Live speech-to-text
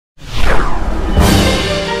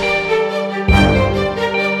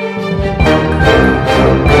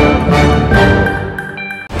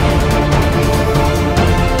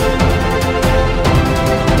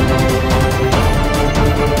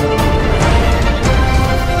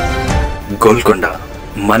గోల్కొండ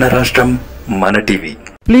మన రాష్ట్రం మన TV.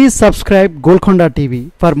 Please subscribe Golconda TV.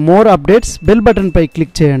 For more updates bell button pi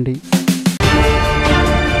click చేయండి.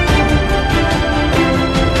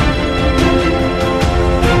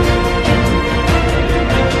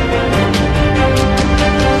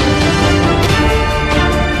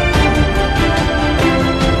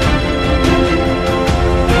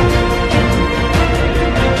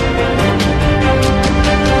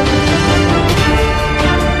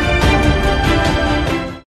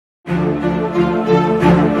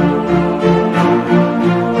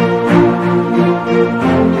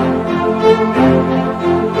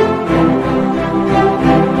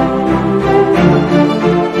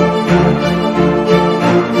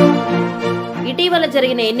 ఇటీవల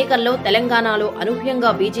జరిగిన ఎన్నికల్లో తెలంగాణలో అనూహ్యంగా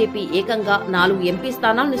బీజేపీ ఏకంగా 4 ఎంపీ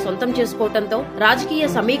స్థానాలను సొంతం చేసుకోవడంతో రాజకీయ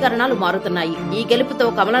సమీకరణాలు మారుతున్నాయి. ఈ గెలుపుతో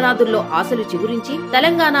కమలనాథుల్లో ఆశలు చిగురించి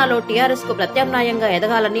తెలంగాణలో టీఆర్ఎస్ కు ప్రత్యామ్నాయంగా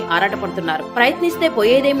ఎదగాలని ఆరాటపడుతున్నారు. ప్రయత్నిస్తే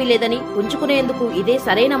పోయేదేమీ లేదని, పుంజుకునేందుకు ఇదే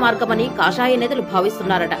సరైన మార్గమని కాషాయ నేతలు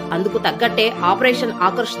భావిస్తున్నారట. అందుకు తగ్గట్టే ఆపరేషన్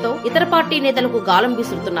ఆకర్ష్ తో ఇతర పార్టీ నేతలకు గాలం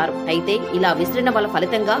విసురుతున్నారు. అయితే ఇలా విసిరిన వాళ్ళ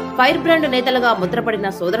ఫలితంగా ఫైర్ బ్రాండ్ నేతలుగా ముద్రపడిన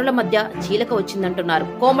సోదరుల మధ్య చీలక వచ్చిందంటున్నారు.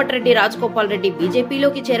 కోమటిరెడ్డి రాజగోపాల్ రెడ్డి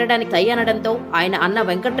బీజేపీలోకి చేరడానికి తై అనడంతో ఆయన అన్న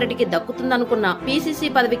వెంకటరెడ్డికి దక్కుతుందనుకున్న పీసీసీ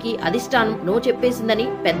పదవికి అధిష్టానం నో చెప్పేసిందని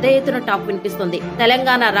పెద్ద ఎత్తున టాక్ వినిపిస్తుంది.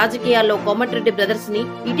 తెలంగాణ రాజకీయాల్లో కోమటిరెడ్డి బ్రదర్స్ ని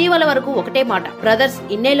ఇటీవల వరకు ఒకటే మాట, బ్రదర్స్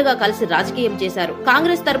ఇన్నేళ్లుగా కలిసి రాజకీయం చేశారు.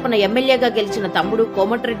 కాంగ్రెస్ తరపున ఎమ్మెల్యేగా గెలిచిన తమ్ముడు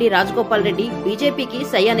కోమటిరెడ్డి రాజగోపాల్ రెడ్డి బీజేపీకి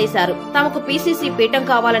సై అనేశారు. తమకు పీసీసీ పీఠం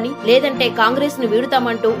కావాలని, లేదంటే కాంగ్రెస్ ను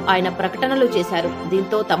వీడుతామంటూ ఆయన ప్రకటనలు చేశారు.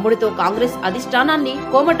 దీంతో తమ్ముడితో కాంగ్రెస్ అధిష్టానాన్ని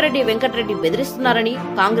కోమటిరెడ్డి వెంకటరెడ్డి బెదిరిస్తున్నారని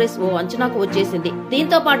కాంగ్రెస్ ఓ అంచనాకు వచ్చేసింది.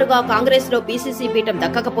 దీంతో పాటుగా కాంగ్రెస్ లో పీసీసీ పీఠం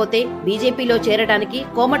దక్కకపోతే బీజేపీలో చేరడానికి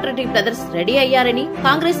కోమటిరెడ్డి బ్రదర్స్ రెడీ అయ్యారని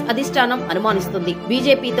కాంగ్రెస్ అధిష్టానం అనుమానిస్తుంది.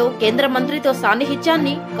 బీజేపీతో కేంద్ర మంత్రితో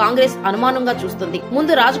సాన్నిహిత్యాన్ని కాంగ్రెస్ అనుమానంగా చూస్తుంది.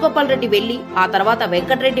 ముందు రాజగోపాల్ రెడ్డి వెళ్లి ఆ తర్వాత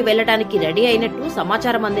వెంకటరెడ్డి వెళ్లడానికి రెడీ అయినట్టు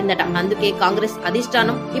సమాచారం అందిందట. అందుకే కాంగ్రెస్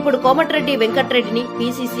అధిష్టానం ఇప్పుడు కోమటిరెడ్డి వెంకటరెడ్డిని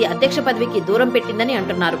పీసీసీ అధ్యక్ష పదవికి దూరం పెట్టిందని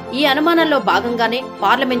అంటున్నారు. ఈ అనుమానంలో భాగంగానే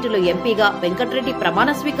పార్లమెంటులో ఎంపీగా వెంకటరెడ్డి ప్రమాణ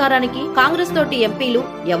స్వీకారానికి కాంగ్రెస్ తోటి ఎంపీలు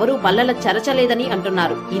ఎవరూ బల్లల చరచలేదని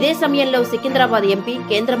అంటున్నారు. ఇదే సమయంలో సికింద్రాబాద్ ఎంపీ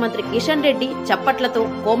కేంద్ర మంత్రి కిషన్ రెడ్డి చప్పట్లతో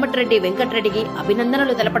కోమటిరెడ్డి వెంకటరెడ్డికి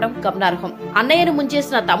అభినందనలు తెలపడం గమనార్హం. అన్నయ్యను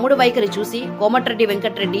ముంచేసిన తమ్ముడు వైఖరి చూసి కోమటిరెడ్డి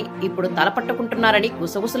వెంకటరెడ్డి ఇప్పుడు తలపట్టుకుంటున్నారని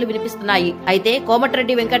గుసగుసలు వినిపిస్తున్నాయి. అయితే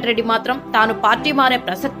కోమటిరెడ్డి వెంకటరెడ్డి మాత్రం తాను పార్టీ మారే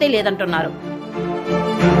ప్రసక్తే లేదంటున్నారు.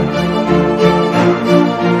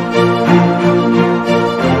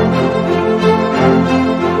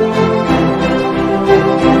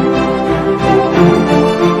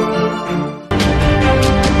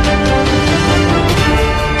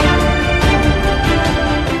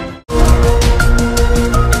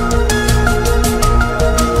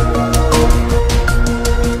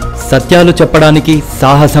 సత్యాలు చెప్పడానికి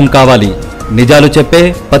సాహసం కావాలి, నిజాలు చెప్పే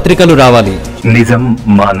పత్రికలు రావాలి. నిజం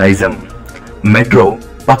మా నైజం. మెట్రో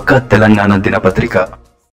పక్క తెలంగాణ దినపత్రిక.